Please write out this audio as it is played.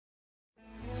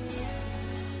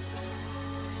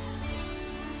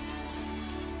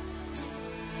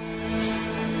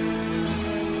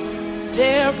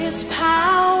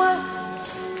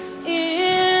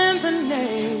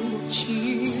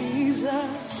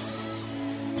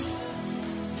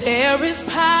There is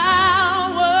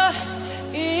power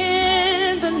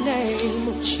in the name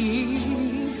of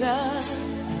Jesus.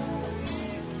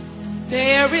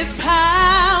 There is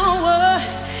power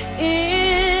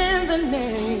in the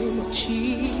name of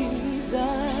Jesus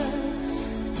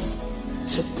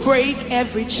to break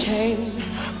every chain,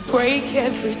 break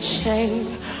every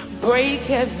chain, break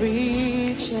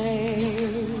every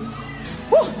chain.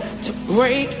 Woo! To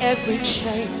break every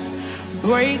chain,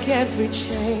 break every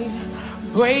chain,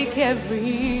 break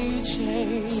every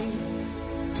chain.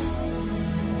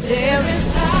 There is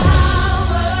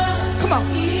power, come on,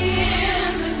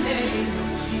 in the name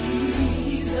of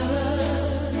Jesus.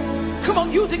 Come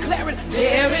on, you declare it.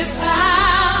 There is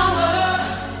power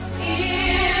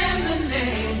in the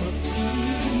name of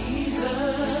Jesus.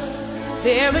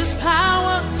 There is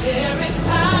power. There is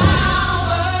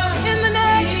power in the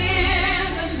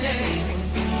name of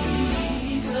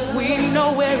Jesus. We know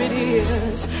where it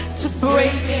is to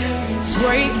break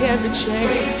every chain,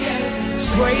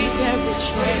 break every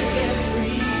chain.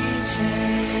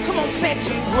 Come on, say it,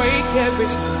 to break every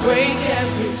chain,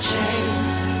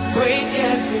 break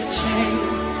every chain,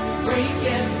 break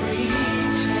every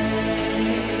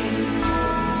chain.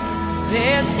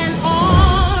 There's an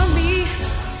army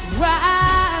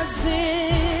rising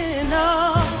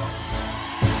up.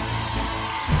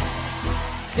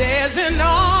 There's an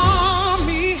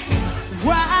army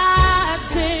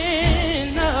rising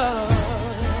up.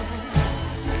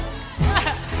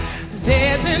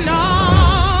 There's an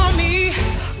army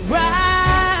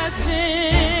rising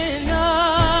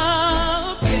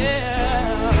up,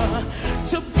 yeah,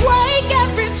 to break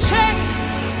every chain,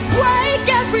 break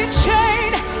every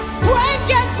chain, break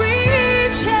every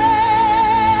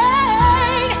chain,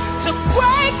 to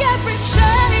break every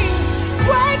chain,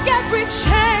 break every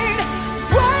chain,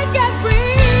 break every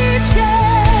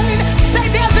chain. Say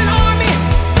there's an army,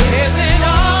 there's an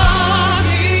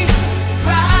army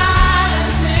rising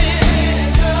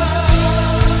up.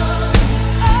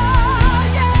 Oh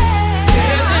yeah,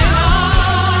 there's an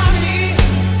army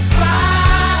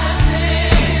rising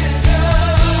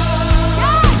up.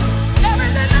 Yeah, there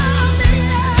is an army.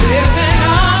 There's an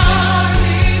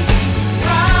army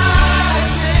rising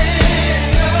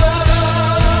up.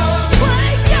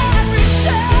 Break every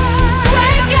chain,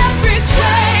 break every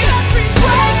chain,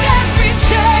 break every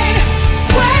chain,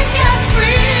 break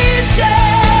every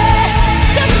chain,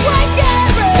 to break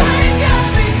every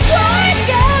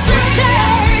chain,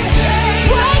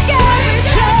 break every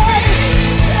chain.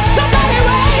 Somebody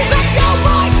raise up your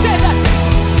voices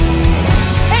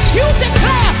and you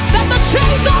declare that the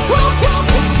chains are broken.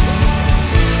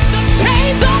 The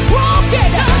chains are broken.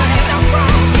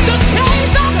 The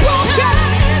chains are broken.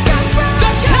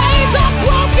 The chains are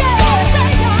broken.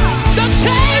 The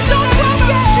chains are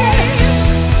broken.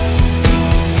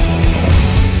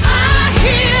 I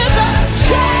hear the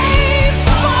chains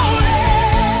falling.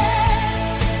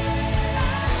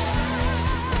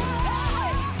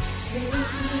 Take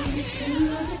me to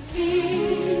the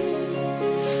King.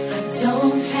 I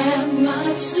don't have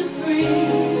much to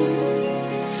bring.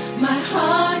 My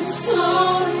heart's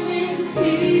torn in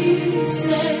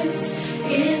pieces.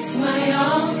 It's my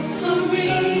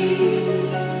offering.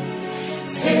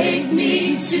 Take me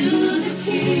to the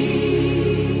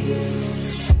King.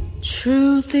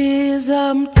 Truth is,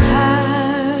 I'm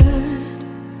tired.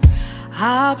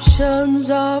 Options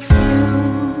are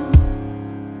few.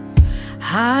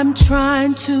 I'm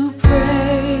trying to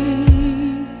pray,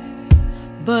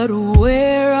 but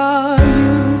where are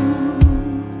you?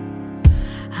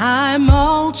 I'm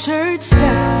all churched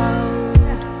out,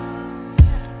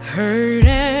 hurt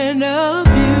and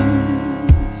abused.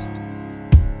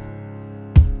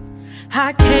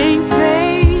 I can't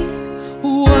fake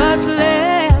what's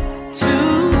left to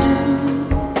do.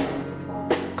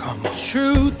 Come on.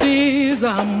 Truth is,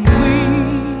 I'm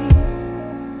weak,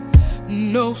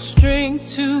 no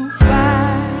strength to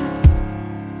fight,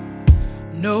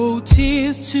 no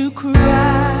tears to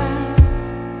cry.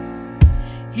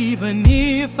 Even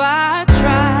if I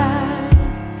tried,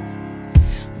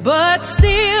 but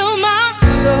still my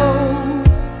soul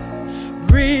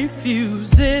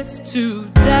refuses to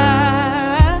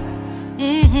die.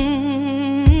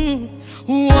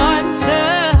 One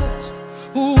touch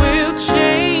will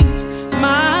change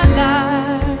my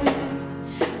life.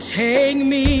 Take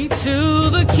me to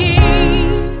the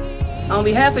King. On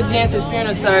behalf of Genesis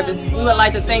Funeral Service, we would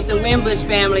like to thank the Wimbush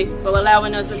family for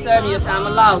allowing us to serve in your time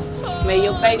of loss. May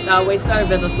your faith always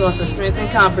serve as a source of strength and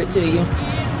comfort to you.